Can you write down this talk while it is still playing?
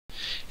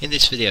In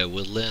this video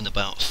we'll learn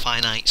about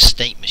finite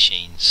state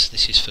machines.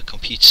 This is for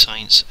Computer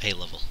Science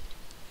A-Level.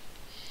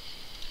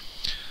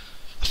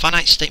 A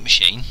finite state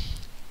machine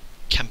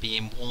can be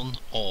in one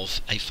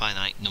of a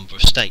finite number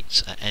of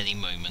states at any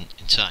moment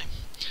in time.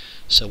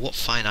 So what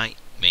finite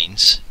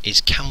means is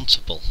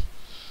countable,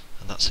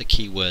 and that's a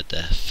key word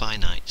there,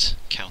 finite,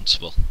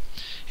 countable.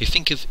 If you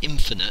think of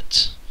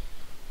infinite,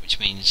 which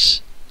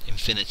means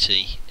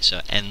infinity,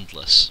 so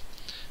endless,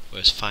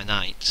 whereas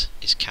finite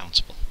is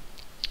countable.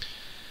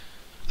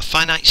 A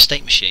finite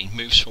state machine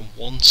moves from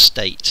one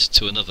state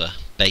to another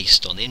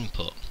based on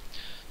input.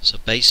 So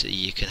basically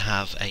you can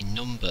have a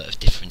number of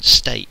different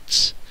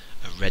states: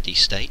 a ready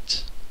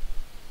state,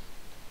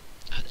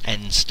 an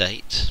end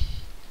state,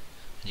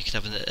 and you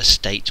can have a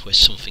state where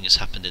something has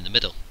happened in the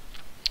middle.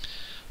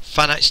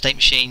 Finite state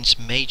machines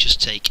may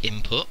just take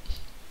input.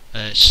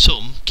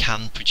 Some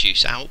can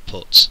produce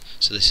outputs,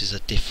 so this is a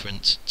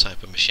different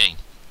type of machine.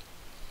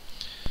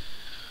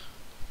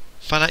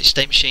 Finite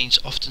state machines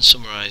often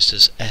summarised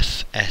as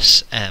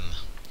FSM.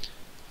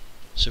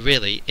 So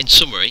really, in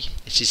summary,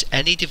 it is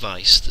any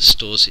device that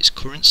stores its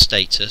current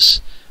status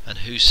and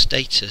whose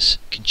status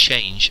can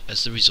change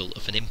as the result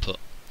of an input.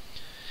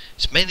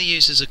 It's mainly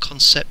used as a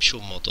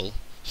conceptual model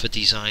for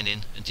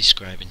designing and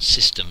describing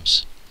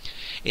systems.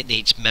 It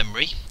needs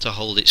memory to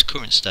hold its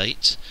current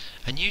state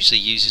and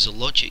usually uses a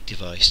logic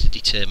device to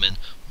determine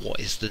what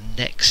is the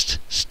next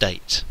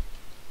state.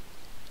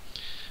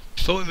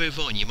 Before we move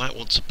on, you might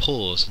want to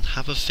pause and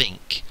have a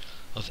think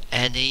of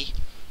any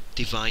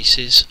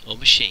devices or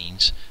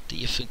machines that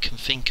you can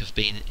think of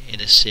being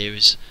in a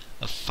series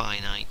of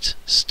finite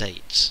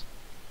states.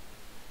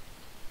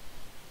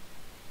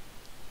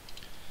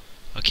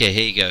 Okay,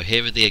 here you go.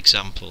 Here are the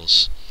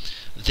examples.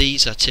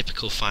 These are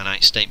typical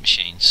finite state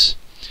machines.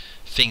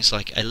 Things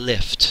like a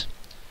lift.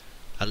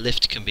 A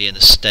lift can be in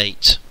a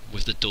state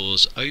with the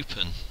doors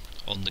open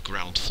on the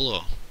ground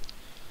floor,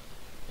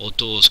 or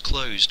doors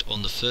closed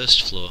on the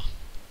first floor,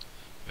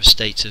 or a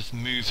state of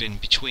moving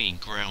between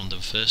ground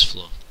and first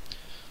floor.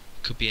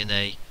 Could be in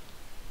a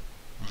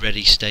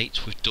ready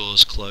state with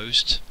doors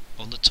closed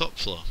on the top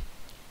floor.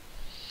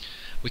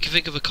 We can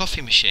think of a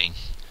coffee machine.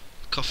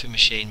 A coffee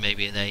machine may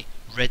be in a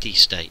ready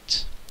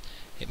state.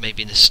 It may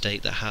be in a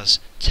state that has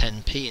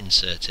 10p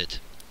inserted.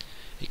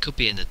 It could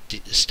be in a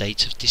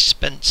state of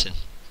dispensing.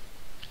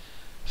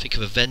 Think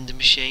of a vending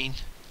machine,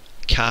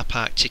 car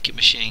park ticket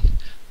machine.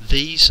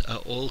 These are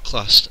all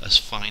classed as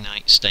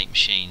finite state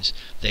machines.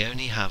 They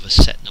only have a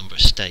set number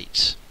of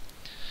states.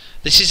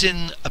 This is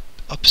in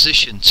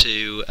opposition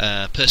to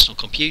a personal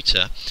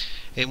computer,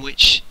 in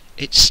which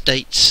its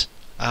states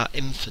are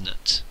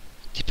infinite,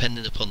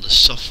 depending upon the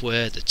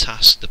software, the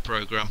task, the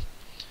program.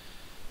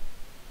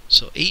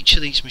 So each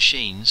of these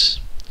machines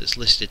that's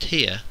listed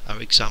here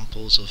are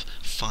examples of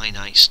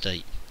finite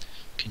state.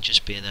 Can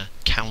just be in a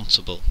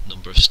countable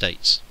number of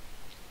states.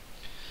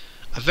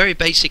 A very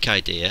basic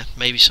idea,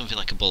 maybe something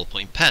like a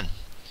ballpoint pen.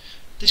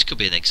 This could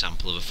be an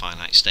example of a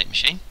finite state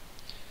machine.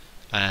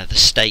 The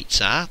states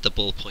are the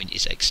ballpoint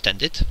is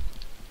extended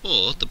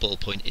or the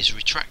ballpoint is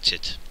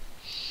retracted.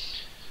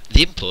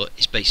 The input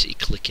is basically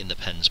clicking the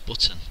pen's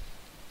button.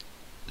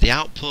 The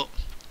output,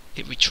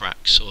 it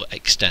retracts or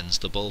extends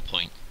the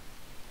ballpoint.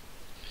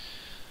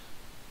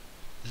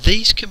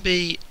 These can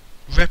be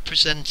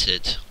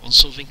represented on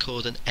something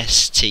called an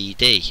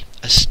STD,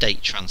 a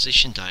state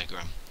transition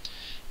diagram.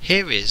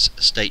 Here is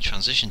a state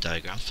transition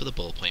diagram for the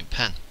ballpoint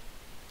pen.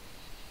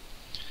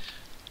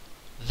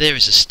 There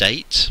is a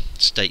state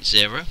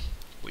 0,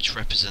 which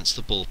represents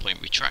the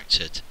ballpoint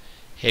retracted.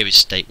 Here is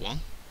state 1,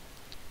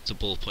 the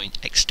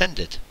ballpoint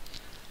extended.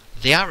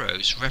 The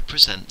arrows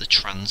represent the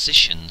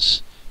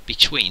transitions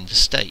between the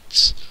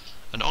states,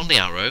 and on the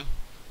arrow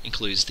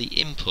includes the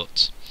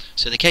input.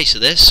 So in the case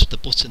of this, the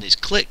button is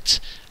clicked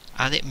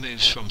and it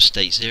moves from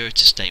state 0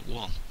 to state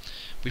 1.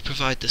 We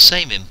provide the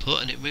same input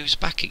and it moves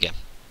back again.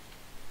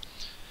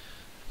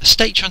 A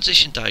state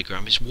transition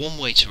diagram is one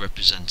way to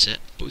represent it,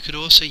 but we could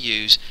also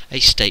use a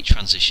state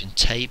transition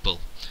table.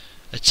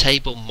 A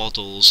table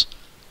models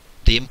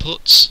the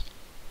inputs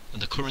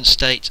and the current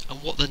state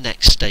and what the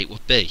next state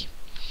would be.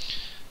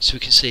 So we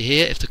can see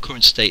here, if the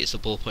current state is the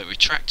ballpoint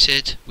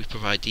retracted, we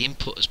provide the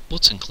input as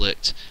button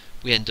clicked,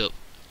 we end up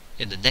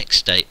in the next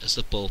state as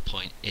the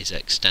ballpoint is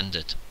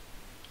extended.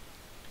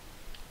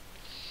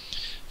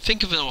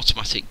 Think of an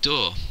automatic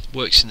door.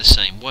 Works in the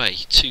same way.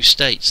 Two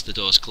states: the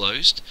door's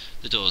closed,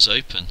 the door's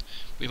open.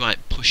 We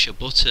might push a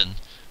button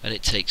and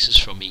it takes us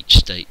from each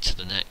state to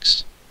the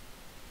next.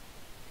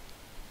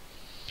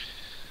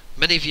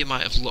 Many of you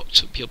might have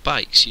locked up your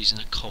bikes using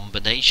a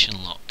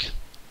combination lock,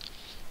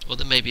 or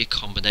there may be a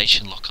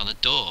combination lock on a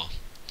door.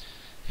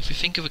 If we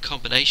think of a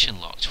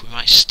combination lock, we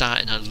might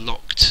start in a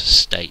locked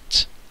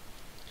state.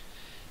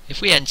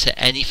 If we enter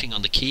anything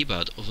on the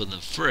keyboard other than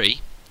 3,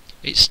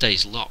 it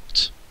stays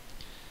locked.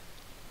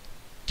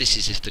 This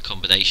is if the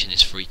combination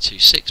is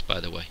 326, by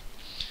the way.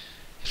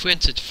 If we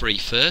entered 3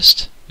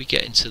 first, we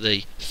get into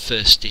the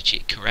first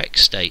digit correct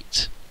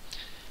state.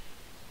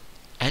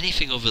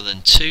 anything other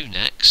than 2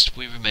 next,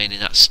 we remain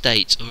in that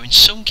state, or in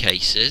some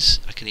cases,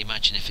 I can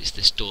imagine if it's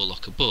this door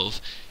lock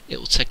above, it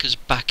will take us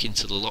back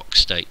into the lock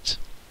state.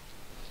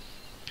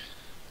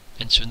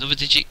 Enter another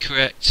digit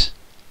correct,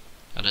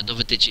 and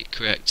another digit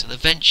correct, and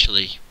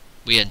eventually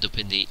we end up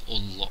in the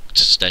unlocked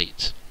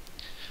state.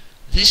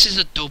 This is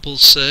a double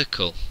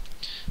circle.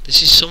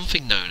 This is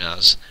something known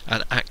as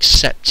an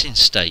accepting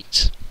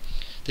state.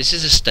 This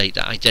is a state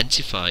that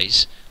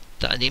identifies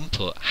that an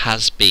input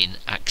has been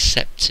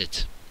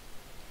accepted.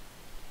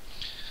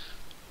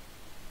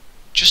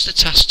 Just a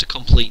task to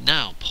complete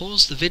now.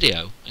 Pause the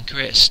video and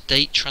create a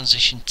state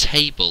transition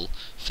table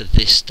for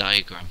this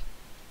diagram.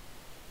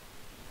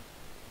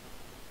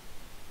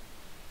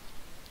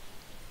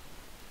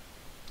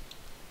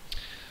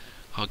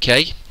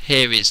 Okay,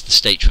 here is the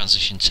state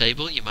transition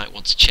table. You might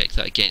want to check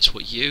that against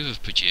what you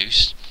have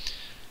produced.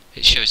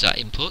 It shows our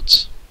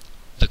input,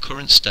 the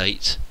current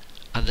state,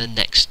 and the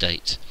next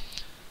state.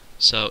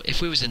 So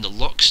if we was in the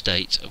lock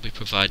state and we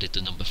provided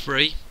the number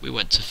 3, we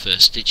went to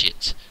first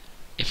digit.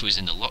 If we was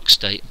in the lock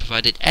state and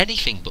provided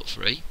anything but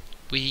 3,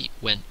 we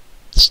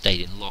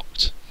stayed in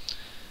locked.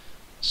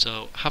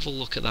 So have a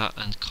look at that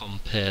and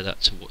compare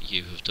that to what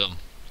you have done.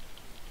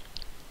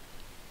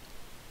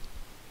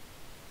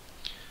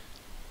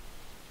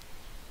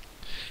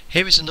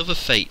 Here is another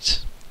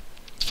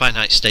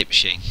finite state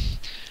machine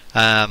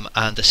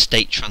and a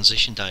state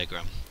transition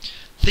diagram.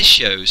 This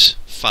shows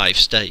 5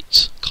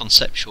 states,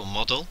 conceptual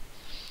model,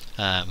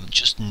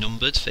 just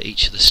numbered for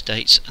each of the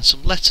states, and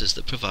some letters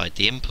that provide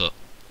the input.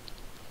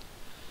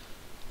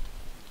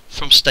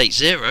 From state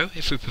 0,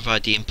 if we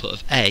provide the input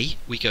of A,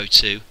 we go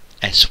to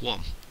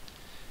S1.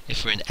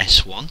 If we're in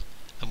S1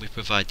 and we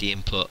provide the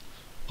input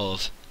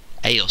of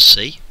A or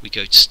C, we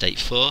go to state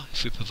 4.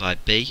 If we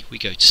provide B, we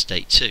go to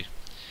state 2.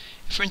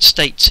 If we're in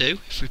state 2,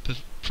 if we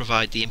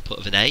provide the input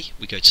of an A,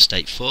 we go to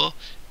state 4,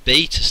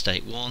 B to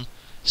state 1,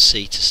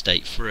 C to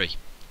state 3.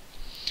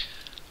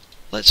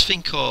 Let's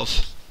think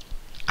of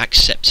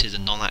accepted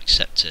and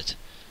non-accepted.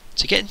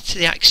 To get into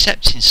the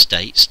accepting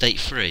state, state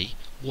 3,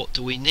 what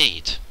do we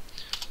need?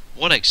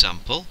 One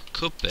example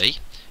could be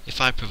if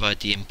I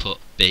provide the input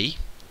B,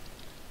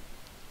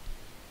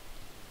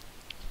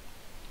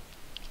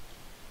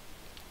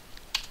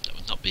 that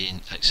would not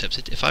be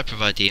accepted. If I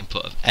provide the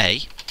input of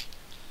A,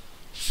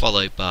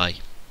 followed by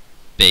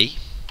B,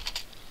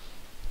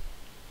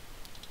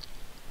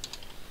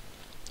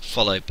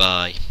 followed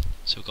by,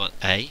 so we've got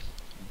A,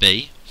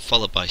 B,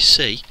 followed by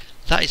C,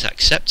 that is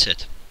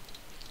accepted.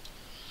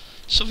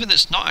 Something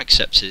that's not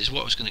accepted is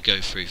what I was going to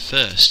go through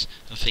first.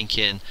 I'm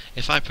thinking,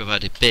 if I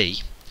provided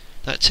B,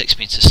 that takes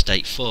me to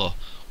state 4.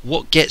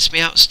 What gets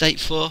me out of state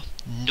 4?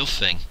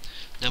 Nothing.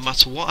 No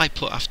matter what I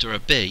put after a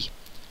B,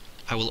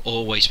 I will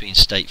always be in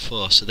state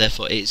 4, so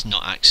therefore it is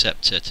not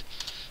accepted.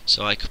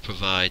 So I could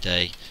provide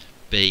a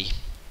B,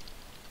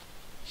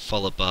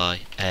 followed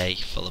by A,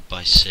 followed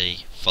by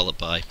C, followed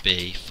by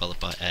B, followed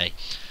by A.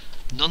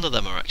 None of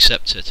them are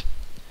accepted.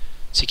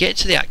 To get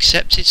into the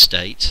accepted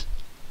state,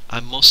 I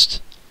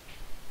must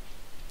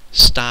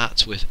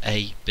start with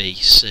A, B,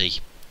 C.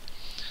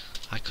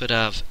 I could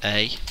have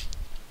A,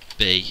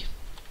 B,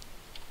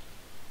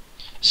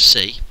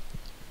 C,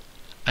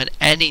 and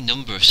any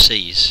number of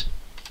C's.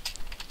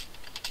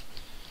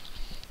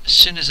 As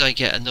soon as I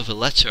get another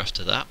letter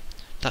after that,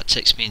 that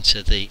takes me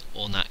into the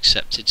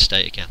unaccepted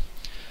state again.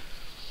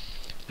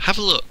 Have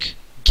a look.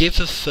 Give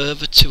a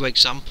further 2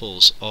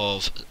 examples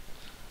of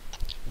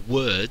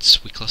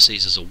words, we class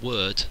these as a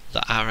word,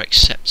 that are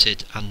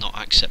accepted and not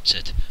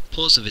accepted.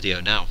 Pause the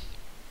video now.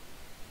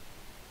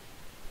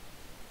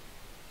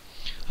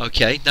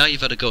 Okay, now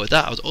you've had a go at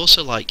that, I would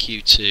also like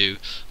you to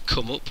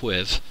come up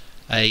with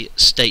a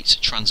state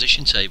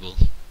transition table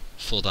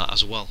for that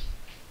as well.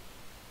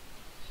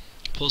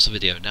 Pause the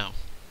video now.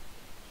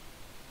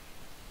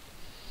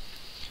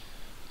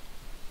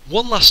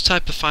 One last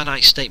type of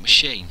finite state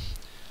machine.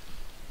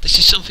 This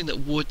is something that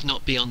would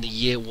not be on the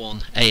Year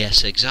 1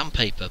 AS exam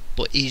paper,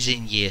 but is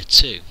in Year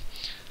 2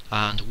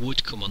 and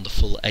would come on the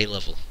full A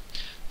level.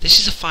 This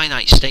is a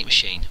finite state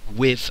machine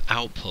with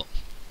output.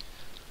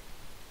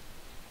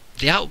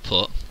 The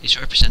output is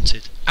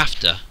represented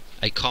after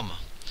a comma.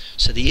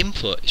 So the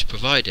input is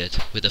provided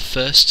with the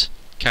first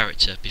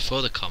character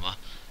before the comma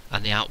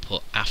and the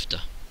output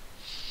after.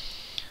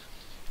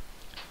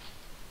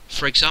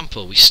 For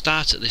example, we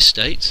start at this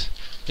state.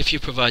 If you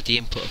provide the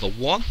input of a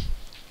 1,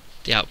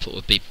 the output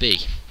would be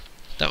B.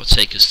 That would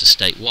take us to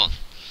state 1.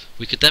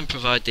 We could then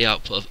provide the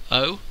output of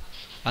O,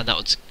 and that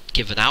would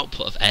give an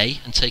output of A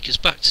and take us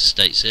back to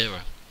state 0.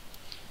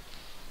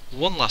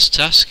 One last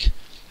task,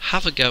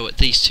 have a go at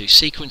these 2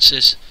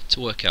 sequences to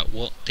work out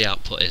what the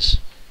output is.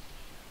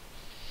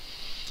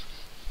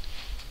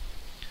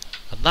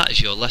 And that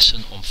is your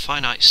lesson on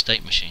finite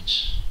state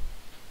machines.